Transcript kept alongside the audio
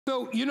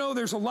So, you know,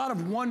 there's a lot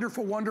of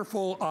wonderful,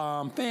 wonderful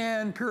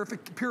fan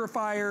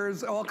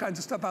purifiers, all kinds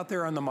of stuff out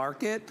there on the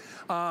market.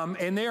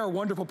 And they are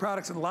wonderful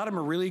products, and a lot of them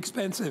are really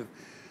expensive.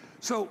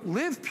 So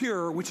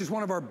LivePure, which is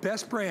one of our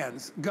best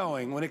brands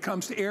going when it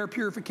comes to air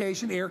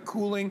purification, air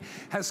cooling,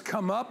 has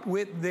come up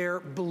with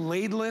their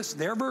bladeless,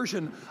 their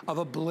version of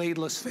a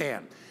bladeless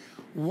fan.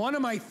 One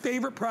of my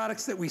favorite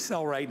products that we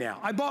sell right now.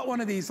 I bought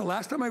one of these. The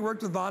last time I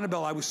worked with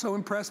Vonabelle, I was so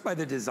impressed by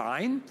the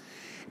design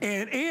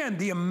and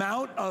the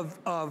amount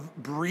of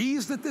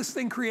breeze that this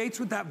thing creates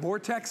with that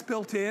vortex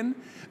built in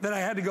that I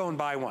had to go and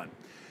buy one.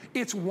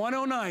 It's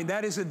 $109.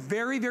 That is a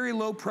very, very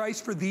low price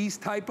for these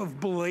type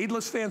of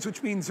bladeless fans,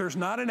 which means there's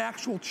not an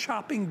actual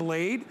chopping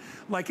blade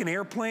like an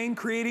airplane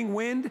creating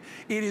wind.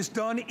 It is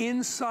done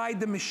inside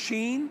the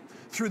machine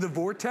through the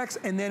vortex,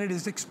 and then it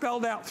is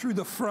expelled out through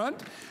the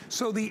front.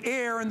 So the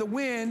air and the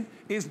wind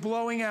is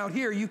blowing out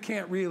here. You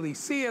can't really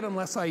see it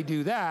unless I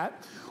do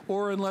that,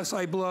 or unless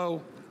I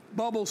blow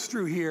bubbles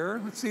through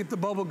here. Let's see if the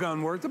bubble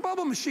gun works. The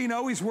bubble machine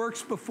always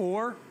works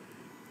before,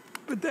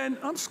 but then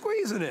I'm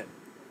squeezing it.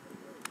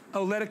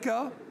 Oh, let it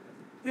go?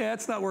 Yeah,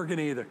 it's not working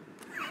either.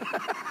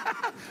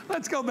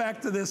 Let's go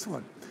back to this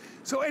one.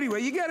 So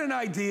anyway, you get an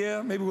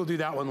idea. Maybe we'll do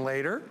that one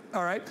later,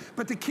 all right?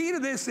 But the key to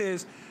this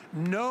is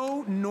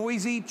no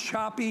noisy,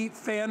 choppy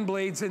fan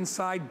blades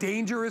inside,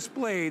 dangerous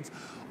blades.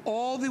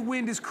 All the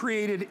wind is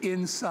created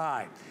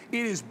inside.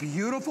 It is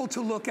beautiful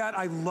to look at.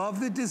 I love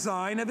the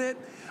design of it.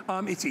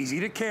 It's easy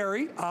to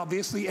carry,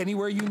 obviously,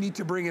 anywhere you need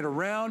to bring it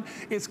around.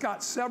 It's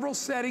got several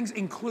settings,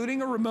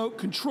 including a remote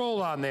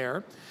control on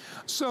there.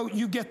 So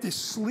you get this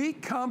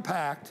sleek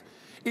compact.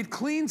 It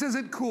cleans as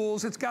it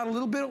cools. It's got a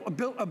little bit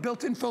of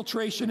built-in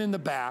filtration in the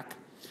back.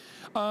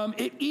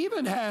 It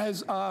even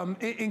has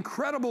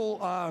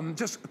incredible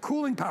just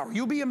cooling power.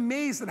 You'll be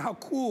amazed at how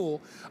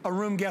cool a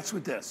room gets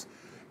with this.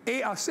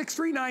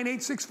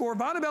 639-864.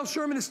 Vonabelle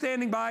Sherman is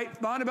standing by.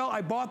 Vonabelle,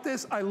 I bought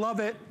this. I love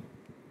it.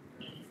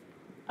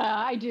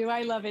 I do.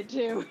 I love it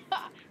too.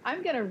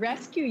 I'm going to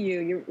rescue you.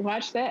 You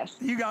watch this.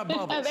 You got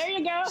bubbles. There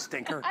you go.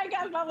 Stinker. I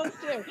got bubbles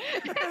too.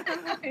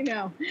 I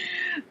know.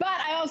 But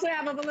I also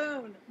have a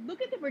balloon.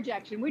 Look at the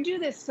projection. We do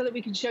this so that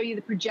we can show you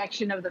the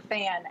projection of the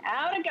fan.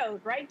 Out it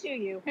goes, right to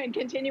you. And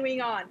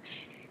continuing on.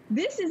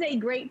 This is a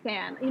great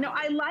fan. You know,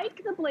 I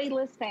like the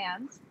bladeless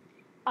fans,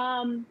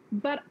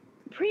 but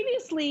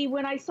previously,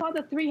 when I saw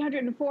the $300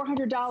 and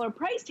 $400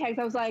 price tags,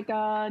 I was like,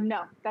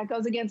 no, that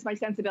goes against my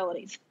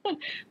sensibilities.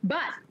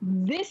 But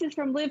this is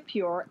from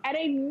LivePure at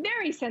a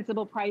very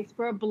sensible price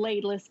for a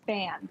bladeless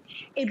fan.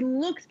 It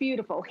looks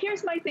beautiful.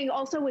 Here's my thing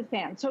also with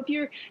fans. So if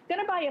you're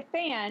gonna buy a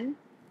fan,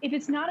 if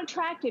it's not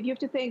attractive, you have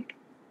to think,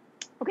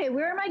 okay,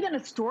 where am I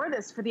gonna store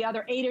this for the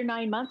other 8 or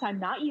 9 months I'm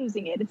not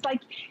using it? It's like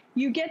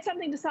you get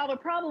something to solve a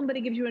problem, but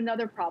it gives you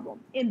another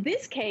problem. In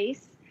this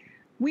case,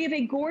 we have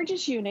a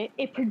gorgeous unit.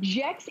 It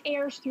projects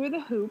airs through the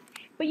hoop,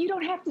 but you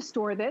don't have to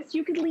store this.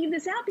 You could leave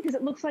this out because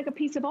it looks like a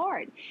piece of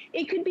art.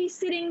 It could be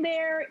sitting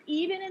there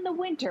even in the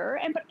winter.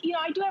 And but you know,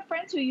 I do have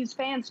friends who use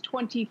fans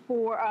 12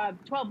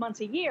 months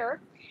a year.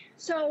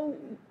 So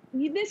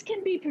this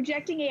can be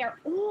projecting air.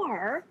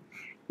 Or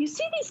you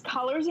see these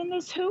colors in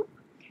this hoop?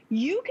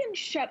 You can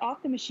shut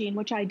off the machine,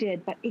 which I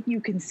did, but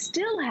you can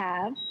still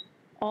have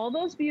all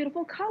those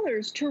beautiful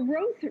colors to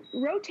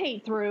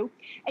rotate through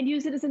and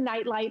use it as a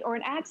night light or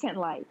an accent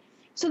light.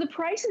 So the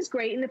price is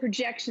great and the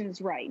projection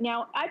is right.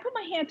 Now, I put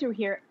my hand through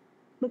here.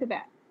 Look at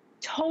that.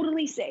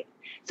 Totally safe.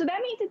 So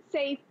that means it's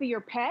safe for your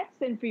pets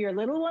and for your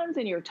little ones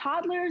and your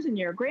toddlers and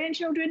your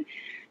grandchildren.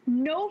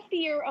 No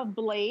fear of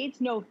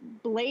blades, no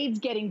blades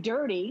getting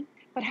dirty,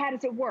 but how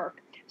does it work?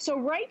 So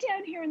right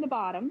down here in the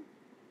bottom,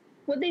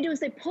 what they do is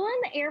they pull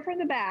in the air from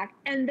the back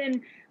and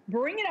then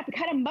bring it up and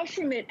kind of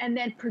mushroom it and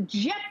then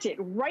project it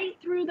right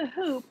through the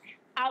hoop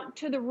out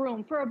to the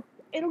room.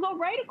 It'll go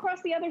right across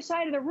the other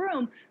side of the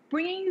room,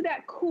 bringing you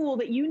that cool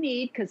that you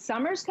need because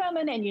summer's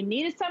coming and you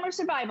need a summer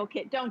survival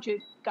kit, don't you,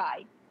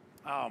 Guy?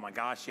 Oh my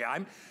gosh, yeah.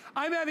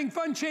 I'm having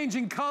fun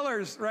changing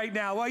colors right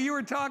now. While you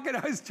were talking,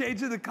 I was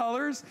changing the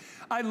colors.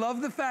 I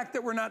love the fact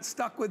that we're not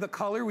stuck with a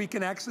color. We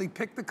can actually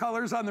pick the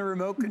colors on the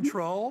remote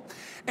control.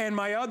 And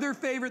my other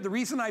favorite, the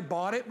reason I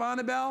bought it,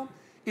 Vonabelle,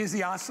 is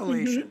the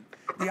oscillation.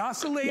 The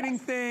oscillating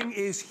thing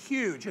is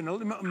huge, and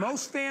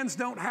most fans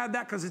don't have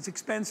that because it's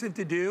expensive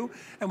to do.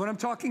 And what I'm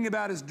talking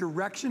about is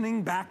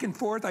directioning back and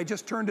forth. I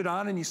just turned it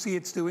on and you see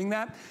it's doing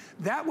that.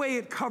 That way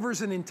it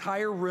covers an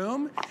entire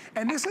room.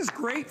 And this is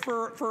great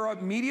for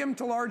a medium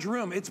to large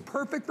room. It's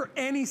perfect for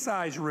any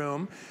size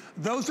room.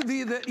 Those of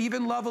you that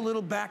even love a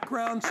little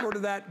background, sort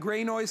of that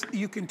gray noise,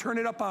 you can turn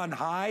it up on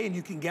high and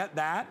you can get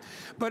that.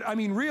 But I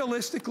mean,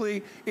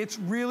 realistically, it's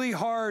really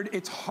hard.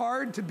 It's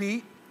hard to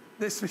beat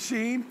this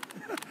machine.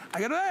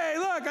 Hey,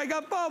 look, I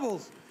got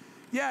bubbles.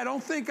 Yeah,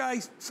 don't think I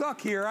suck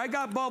here. I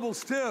got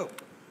bubbles too.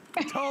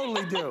 I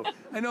totally do.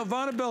 I know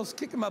Vonabelle's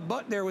kicking my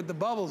butt there with the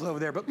bubbles over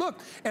there, but look,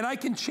 and I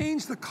can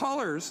change the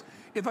colors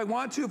if I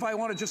want to. If I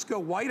want to just go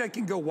white, I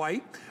can go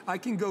white. I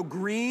can go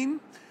green.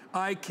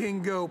 I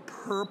can go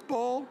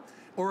purple,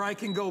 or I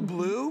can go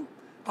blue.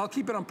 I'll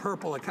keep it on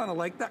purple. I kind of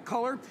like that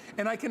color.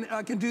 And I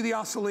can do the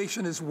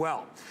oscillation as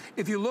well.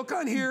 If you look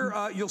on here,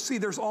 you'll see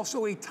there's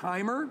also a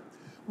timer,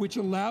 which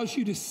allows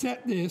you to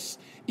set this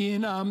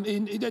in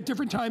at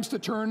different times to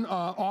turn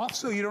off,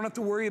 so you don't have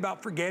to worry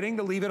about forgetting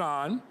to leave it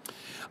on.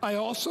 I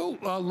also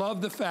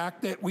love the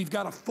fact that we've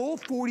got a full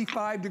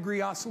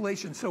 45-degree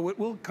oscillation, so it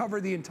will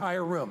cover the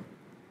entire room.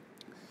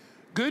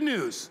 Good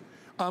news,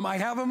 I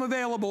have them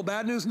available.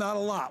 Bad news, not a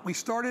lot. We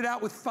started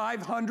out with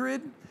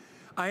 500.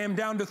 I am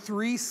down to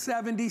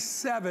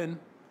 377,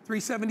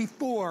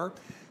 374.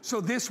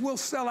 So this will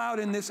sell out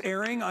in this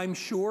airing, I'm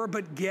sure,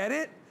 but get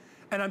it.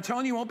 And I'm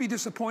telling you, you won't be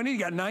disappointed. You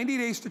got 90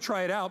 days to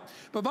try it out.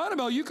 But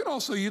Vonabelle, you can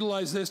also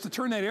utilize this to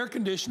turn that air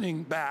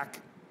conditioning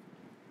back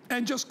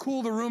and just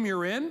cool the room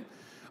you're in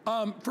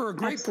for a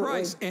great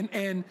price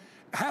and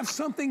have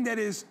something that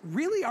is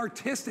really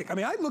artistic. I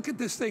mean, I look at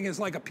this thing as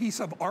like a piece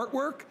of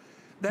artwork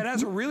that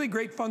has a really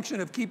great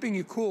function of keeping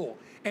you cool.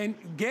 And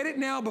get it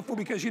now before,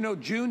 because you know,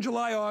 June,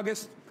 July,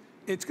 August,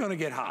 it's gonna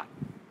get hot.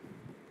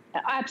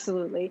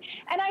 Absolutely.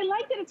 And I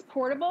like that it's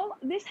portable.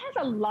 This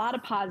has a lot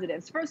of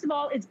positives. First of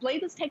all, it's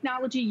bladeless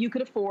technology you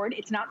could afford.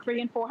 It's not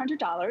 $300 and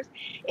 $400.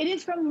 It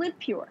is from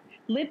LivePure.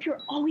 LivePure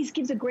always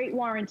gives a great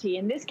warranty.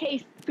 In this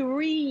case,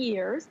 3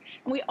 years.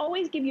 And we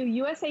always give you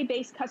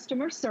USA-based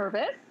customer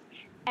service.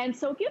 And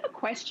so if you have a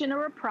question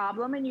or a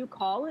problem and you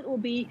call, it will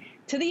be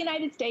to the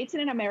United States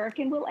and an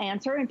American will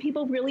answer. And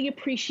people really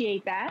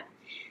appreciate that.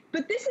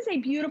 But this is a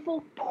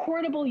beautiful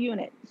portable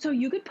unit. So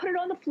you could put it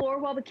on the floor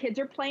while the kids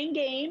are playing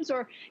games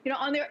or, you know,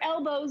 on their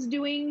elbows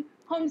doing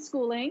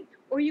homeschooling,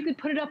 or you could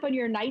put it up on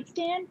your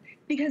nightstand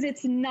because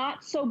it's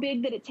not so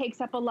big that it takes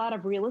up a lot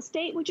of real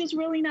estate, which is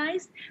really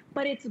nice,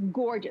 but it's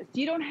gorgeous.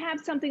 You don't have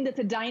something that's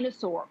a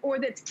dinosaur or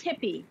that's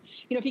tippy.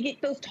 You know, if you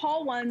get those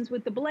tall ones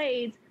with the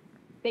blades,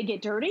 they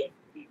get dirty.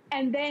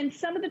 And then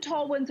some of the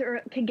tall ones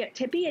can get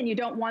tippy and you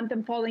don't want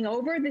them falling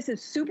over. This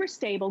is super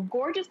stable,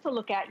 gorgeous to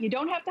look at. You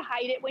don't have to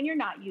hide it when you're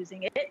not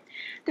using it.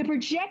 The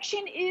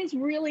projection is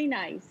really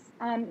nice.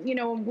 You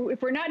know,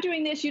 if we're not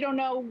doing this, you don't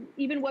know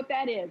even what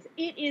that is.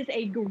 It is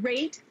a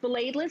great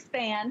bladeless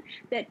fan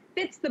that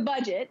fits the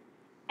budget.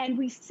 And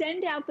we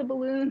send out the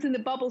balloons and the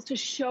bubbles to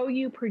show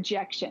you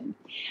projection.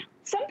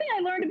 Something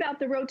I learned about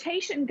the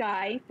rotation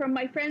guy from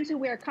my friends who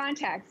wear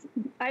contacts.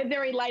 I have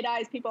very light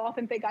eyes. People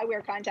often think I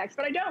wear contacts,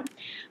 but I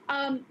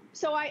don't.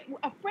 So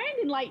a friend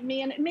enlightened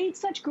me, and it made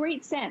such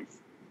great sense.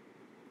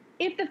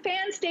 If the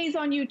fan stays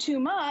on you too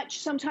much,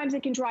 sometimes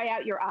it can dry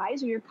out your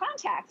eyes or your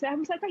contacts. And I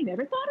was like, I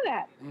never thought of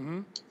that.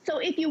 So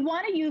if you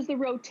want to use the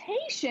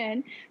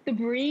rotation, the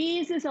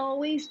breeze is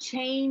always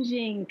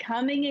changing,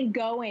 coming and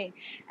going.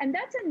 And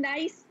that's a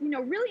nice, you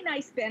know, really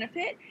nice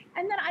benefit.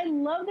 And then I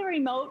love the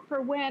remote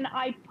for when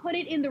I put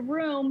it in the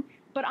room,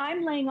 but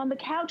I'm laying on the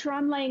couch or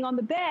I'm laying on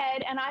the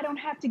bed and I don't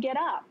have to get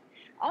up.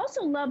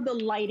 Also love the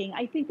lighting.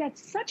 I think that's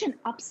such an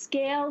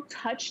upscale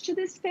touch to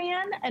this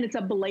fan, and it's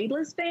a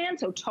bladeless fan,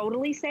 so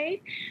totally safe.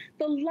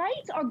 The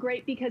lights are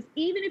great because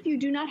even if you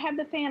do not have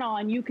the fan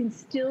on, you can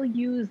still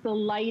use the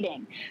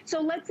lighting.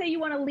 So let's say you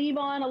want to leave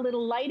on a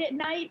little light at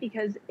night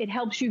because it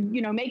helps you,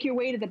 you know, make your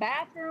way to the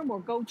bathroom or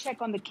go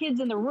check on the kids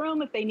in the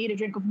room if they need a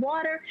drink of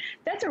water.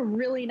 That's a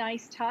really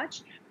nice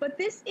touch. But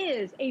this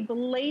is a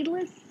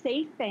bladeless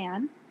safe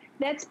fan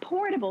that's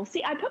portable.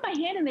 See, I put my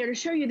hand in there to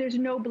show you there's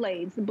no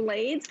blades. The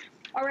blades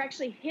are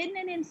actually hidden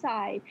and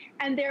inside,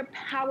 and they're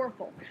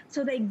powerful.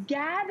 So they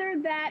gather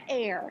that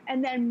air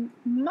and then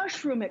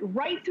mushroom it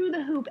right through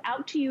the hoop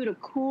out to you to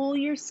cool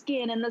your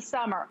skin in the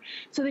summer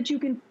so that you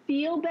can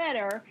feel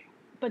better,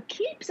 but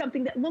keep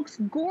something that looks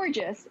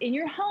gorgeous in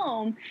your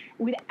home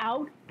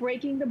without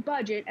breaking the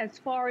budget as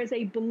far as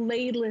a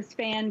bladeless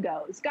fan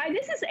goes. Guys,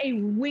 this is a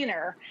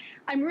winner.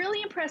 I'm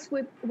really impressed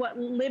with what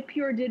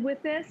LivePure did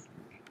with this.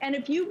 And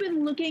if you've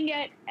been looking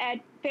at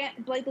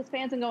bladeless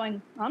fans and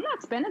going, I'm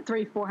not spending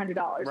 $300,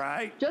 $400.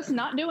 Right. Just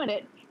not doing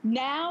it.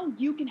 Now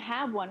you can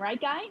have one, right,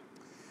 Guy?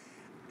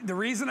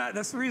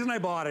 That's the reason I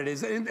bought it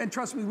is, and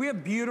trust me, we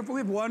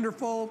have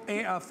wonderful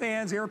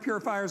fans, air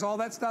purifiers, all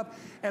that stuff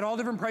at all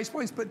different price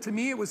points. But to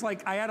me, it was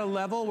like I had a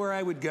level where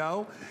I would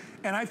go,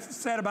 and I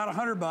said about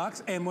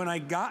 $100. And when I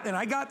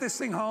got this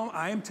thing home,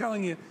 I am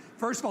telling you,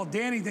 first of all,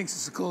 Danny thinks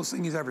it's the coolest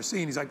thing he's ever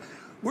seen. He's like,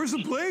 where's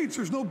the blades?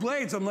 There's no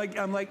blades. I'm like,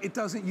 it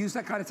doesn't use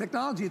that kind of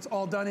technology. It's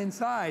all done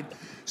inside.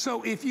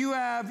 So if you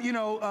have, you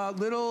know,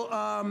 little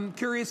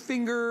curious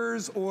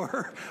fingers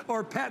or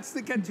pets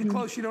that get too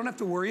close, you don't have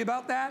to worry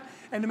about that.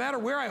 And no matter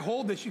where I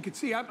hold this, you can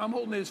see I'm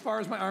holding it as far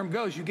as my arm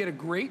goes. You get a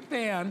great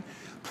fan.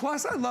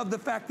 Plus, I love the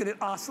fact that it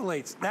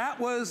oscillates. That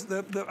was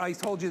I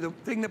told you, the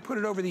thing that put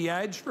it over the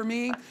edge for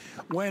me.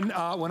 When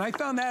I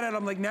found that out,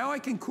 I'm like, now I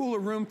can cool a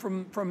room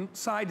from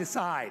side to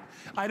side.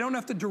 I don't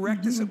have to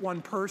direct this at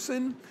one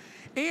person.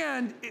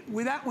 And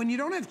when you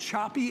don't have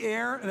choppy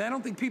air, and I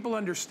don't think people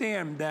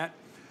understand that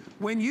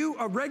when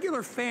a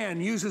regular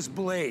fan uses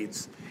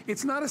blades,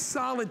 it's not a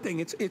solid thing,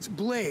 it's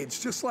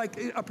blades, just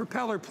like a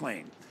propeller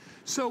plane.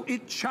 So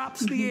it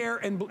chops the air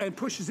and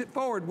pushes it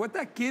forward. What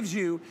that gives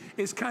you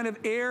is kind of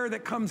air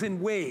that comes in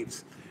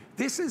waves.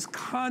 This is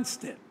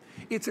constant.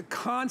 it's a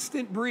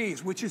constant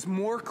breeze, which is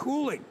more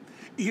cooling.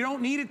 You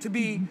don't need it to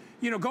be,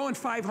 you know, going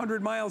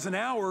 500 miles an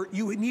hour.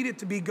 You need it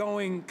to be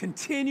going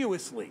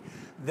continuously.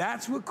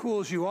 That's what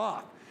cools you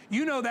off.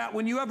 You know that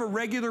when you have a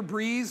regular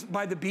breeze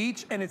by the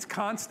beach and it's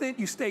constant,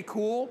 you stay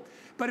cool.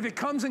 But if it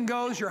comes and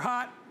goes, you're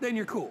hot, then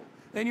you're cool.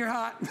 Then you're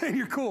hot, then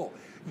you're cool.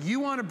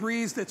 You want a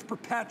breeze that's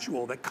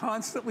perpetual, that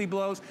constantly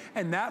blows,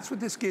 and that's what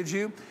this gives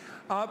you.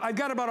 I've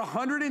got about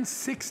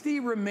 160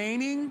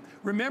 remaining.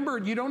 Remember,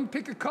 you don't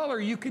pick a color,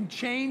 you can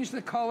change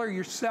the color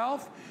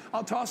yourself.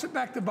 I'll toss it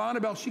back to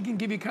Bonnabelle. She can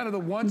give you kind of the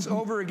once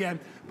over again.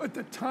 But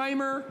the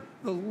timer,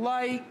 the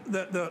light,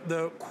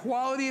 the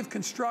quality of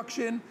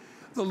construction,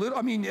 the little,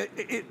 I mean,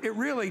 it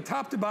really,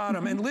 top to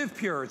bottom, and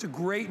LivePure, it's a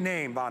great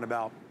name,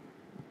 Bonnabelle.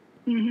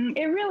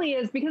 It really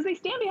is, because they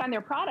stand behind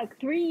their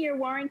product. 3-year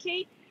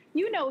warranty.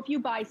 You know, if you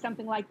buy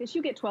something like this,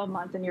 you get 12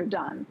 months and you're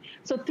done.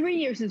 So 3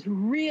 years is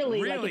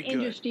really like an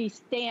industry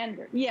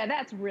standard. Yeah,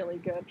 that's really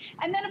good.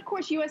 And then, of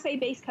course,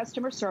 USA-based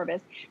customer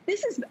service.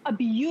 This is a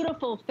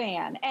beautiful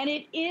fan, and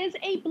it is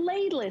a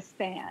bladeless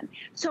fan.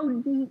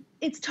 So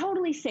it's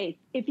totally safe.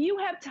 If you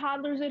have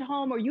toddlers at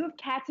home or you have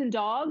cats and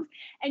dogs,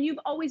 and you've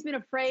always been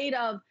afraid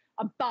of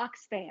a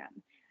box fan,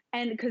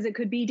 and because it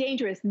could be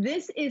dangerous,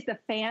 this is the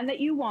fan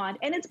that you want,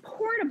 and it's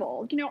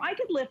portable. You know, I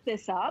could lift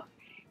this up.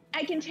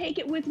 I can take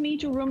it with me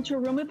to room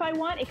if I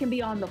want. It can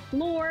be on the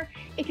floor.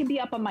 It can be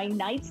up on my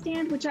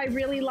nightstand, which I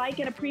really like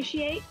and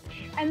appreciate.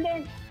 And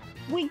then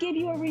we give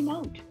you a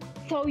remote,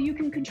 so you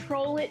can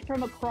control it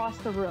from across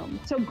the room.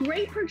 So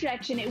great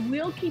projection. It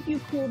will keep you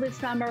cool this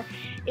summer.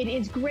 It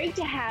is great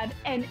to have,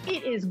 and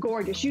it is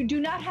gorgeous. You do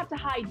not have to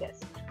hide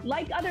this.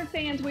 Like other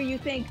fans where you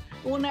think,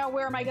 well, now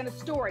where am I going to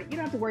store it? You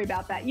don't have to worry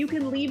about that. You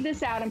can leave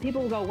this out and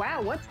people will go,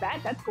 wow, what's that?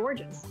 That's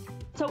gorgeous.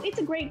 So it's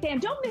a great fan.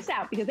 Don't miss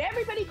out, because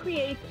everybody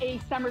creates a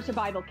summer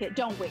survival kit,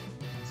 don't we?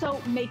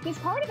 So make this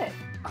part of it.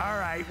 All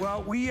right,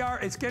 well,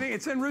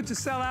 it's en route to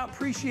sell out.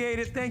 Appreciate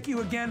it. Thank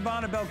you again,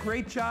 Bonnabelle.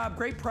 Great job,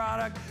 great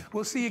product.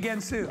 We'll see you again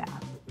soon.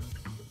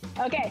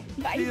 Yeah. Okay,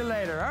 bye. See you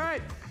later, all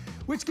right.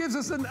 Which gives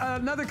us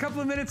another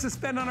couple of minutes to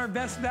spend on our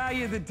best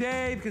value of the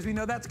day, because we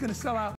know that's gonna sell out.